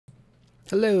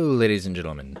Hello ladies and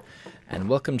gentlemen, and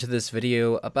welcome to this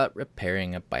video about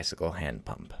repairing a bicycle hand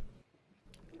pump.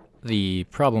 The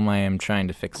problem I am trying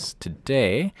to fix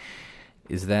today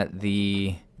is that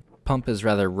the pump is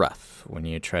rather rough when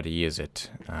you try to use it.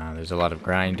 There's a lot of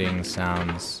grinding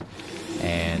sounds,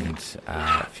 and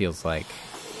it feels like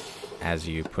as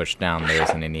you push down there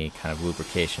isn't any kind of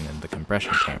lubrication in the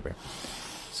compression chamber.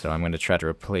 So I'm going to try to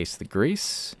replace the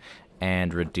grease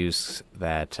and reduce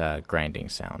that grinding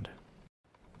sound.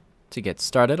 To get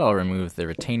started, I'll remove the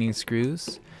retaining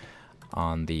screws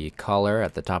on the collar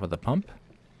at the top of the pump.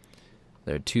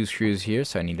 There are 2 screws here,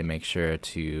 so I need to make sure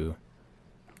to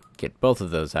get both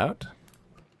of those out.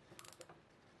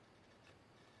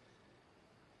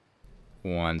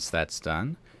 Once that's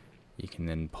done, you can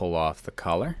then pull off the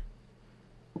collar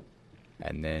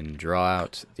and then draw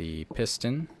out the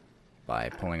piston by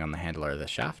pulling on the handle of the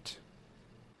shaft.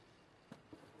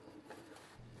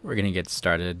 We're going to get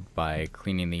started by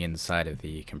cleaning the inside of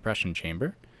the compression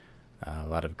chamber. A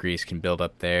lot of grease can build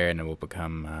up there and it will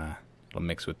become, it'll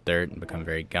mix with dirt and become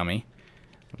very gummy.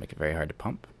 It'll make it very hard to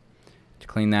pump. To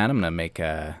clean that, I'm going to make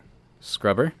a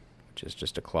scrubber, which is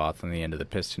just a cloth on the end of the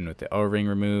piston with the O-ring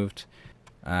removed.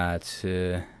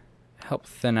 To help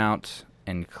thin out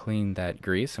and clean that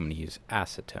grease, I'm going to use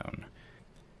acetone.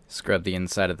 Scrub the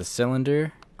inside of the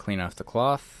cylinder, clean off the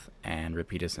cloth, and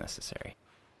repeat as necessary.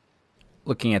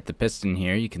 Looking at the piston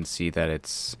here, you can see that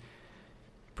it's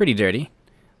pretty dirty.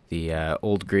 The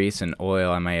old grease and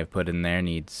oil I may have put in there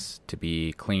needs to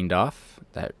be cleaned off.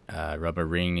 That rubber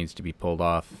ring needs to be pulled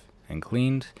off and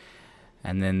cleaned.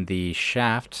 And then the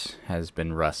shaft has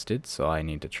been rusted, so I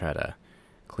need to try to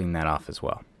clean that off as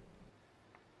well.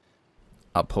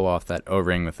 I'll pull off that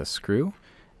O-ring with a screw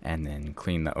and then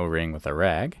clean the O-ring with a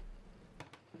rag.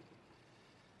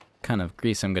 Kind of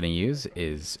grease I'm going to use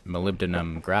is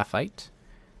molybdenum graphite.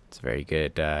 It's a very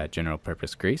good general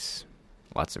purpose grease.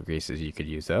 Lots of greases you could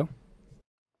use though.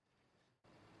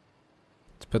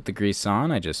 To put the grease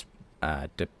on, I just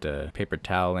dipped a paper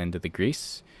towel into the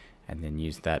grease and then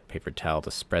used that paper towel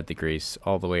to spread the grease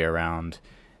all the way around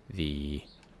the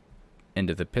end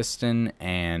of the piston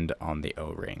and on the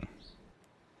O-ring.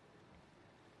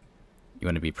 You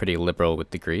want to be pretty liberal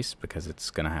with the grease because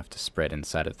it's going to have to spread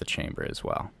inside of the chamber as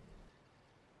well.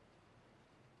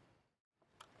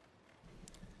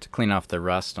 To clean off the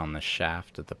rust on the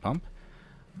shaft of the pump,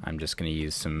 I'm just going to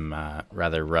use some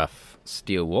rather rough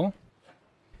steel wool.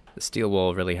 The steel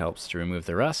wool really helps to remove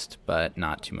the rust, but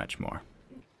not too much more.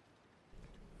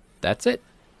 That's it.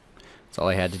 That's all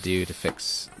I had to do to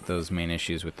fix those main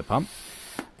issues with the pump.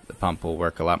 The pump will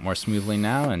work a lot more smoothly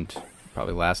now and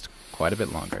probably last quite a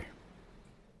bit longer.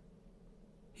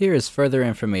 Here is further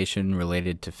information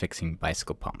related to fixing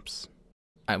bicycle pumps.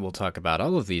 I will talk about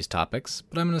all of these topics,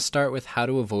 but I'm going to start with how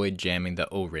to avoid jamming the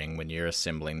O-ring when you're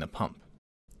assembling the pump.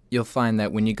 You'll find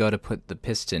that when you go to put the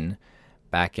piston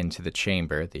back into the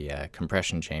chamber, the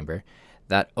compression chamber,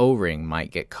 that O-ring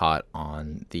might get caught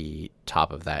on the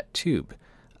top of that tube.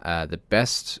 The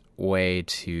best way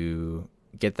to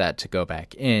get that to go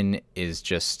back in is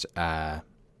just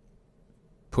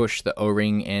push the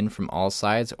O-ring in from all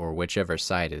sides or whichever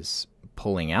side is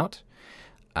pulling out.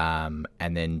 And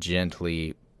then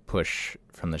gently push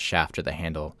from the shaft or the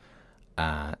handle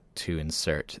to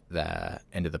insert the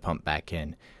end of the pump back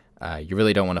in. You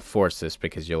really don't want to force this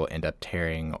because you'll end up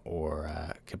tearing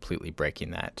or completely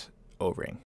breaking that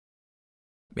O-ring.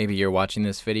 Maybe you're watching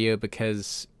this video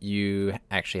because you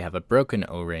actually have a broken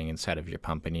O-ring inside of your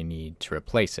pump and you need to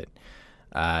replace it.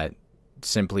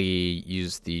 Simply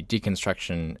use the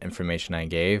deconstruction information I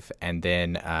gave, and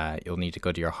then you'll need to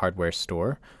go to your hardware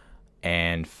store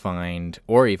and find,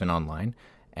 or even online,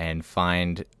 and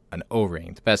find an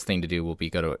O-ring. The best thing to do will be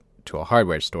go to a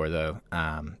hardware store though,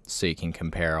 so you can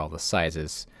compare all the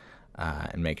sizes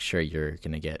and make sure you're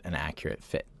going to get an accurate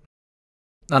fit.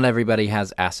 Not everybody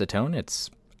has acetone. It's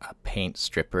a paint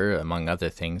stripper, among other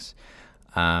things.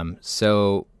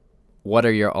 So what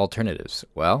are your alternatives?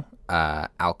 Well,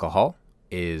 alcohol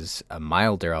is a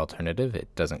milder alternative. It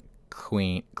doesn't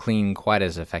clean quite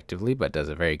as effectively, but does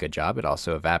a very good job. It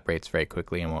also evaporates very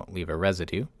quickly and won't leave a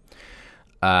residue.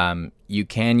 You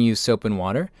can use soap and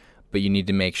water, but you need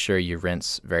to make sure you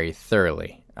rinse very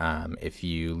thoroughly. If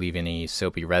you leave any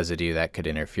soapy residue, that could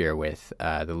interfere with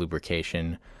the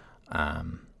lubrication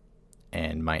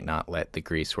and might not let the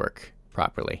grease work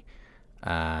properly.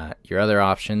 Your other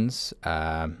options,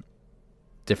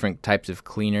 different types of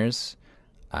cleaners.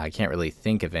 I can't really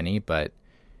think of any, but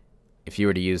if you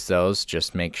were to use those,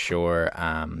 just make sure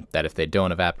that if they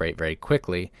don't evaporate very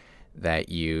quickly, that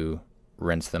you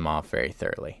rinse them off very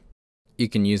thoroughly. You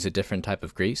can use a different type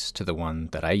of grease to the one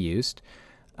that I used.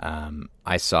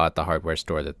 I saw at the hardware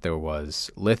store that there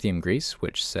was lithium grease,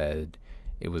 which said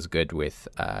it was good with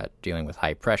dealing with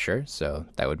high pressure, so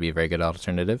that would be a very good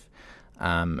alternative.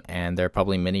 And there are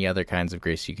probably many other kinds of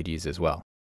grease you could use as well.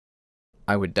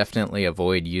 I would definitely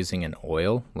avoid using an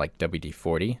oil like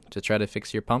WD-40 to try to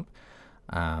fix your pump.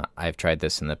 I've tried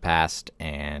this in the past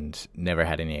and never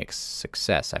had any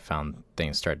success. I found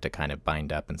things started to kind of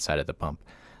bind up inside of the pump.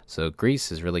 So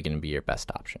grease is really going to be your best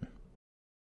option.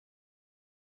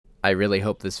 I really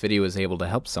hope this video was able to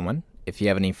help someone. If you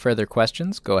have any further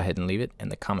questions, go ahead and leave it in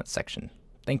the comments section.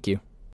 Thank you.